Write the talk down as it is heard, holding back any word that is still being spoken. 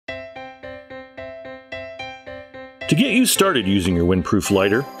To get you started using your windproof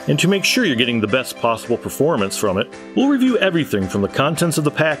lighter, and to make sure you're getting the best possible performance from it, we'll review everything from the contents of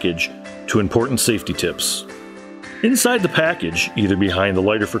the package to important safety tips. Inside the package, either behind the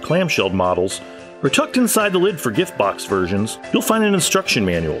lighter for clamshelled models, or tucked inside the lid for gift box versions, you'll find an instruction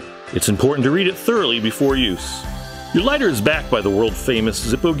manual. It's important to read it thoroughly before use. Your lighter is backed by the world-famous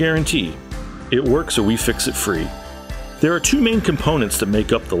Zippo guarantee. It works or we fix it free. There are two main components that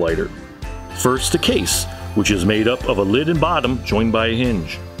make up the lighter. First, a case, which is made up of a lid and bottom joined by a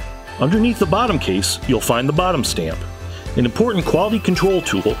hinge. Underneath the bottom case, you'll find the bottom stamp, an important quality control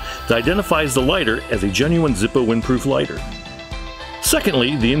tool that identifies the lighter as a genuine Zippo Windproof lighter.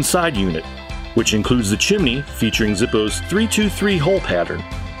 Secondly, the inside unit, which includes the chimney featuring Zippo's 323 hole pattern,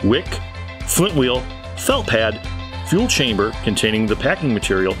 wick, flint wheel, felt pad, fuel chamber containing the packing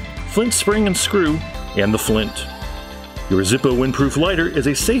material, flint spring and screw, and the flint. Your Zippo Windproof lighter is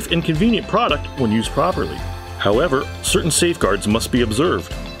a safe and convenient product when used properly. However, certain safeguards must be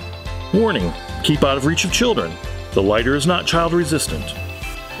observed. Warning: keep out of reach of children. The lighter is not child resistant.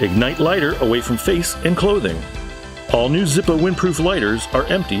 Ignite lighter away from face and clothing. All new Zippo Windproof lighters are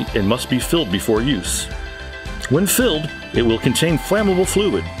empty and must be filled before use. When filled, it will contain flammable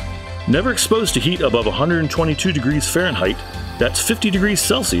fluid. Never expose to heat above 122 degrees Fahrenheit, that's 50 degrees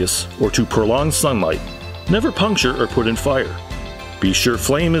Celsius, or to prolonged sunlight. Never puncture or put in fire. Be sure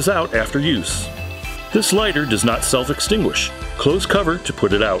flame is out after use. This lighter does not self-extinguish. Close cover to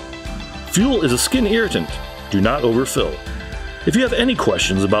put it out. Fuel is a skin irritant. Do not overfill. If you have any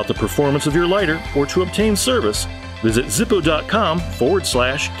questions about the performance of your lighter or to obtain service, visit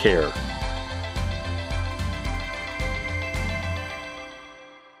zippo.com/care.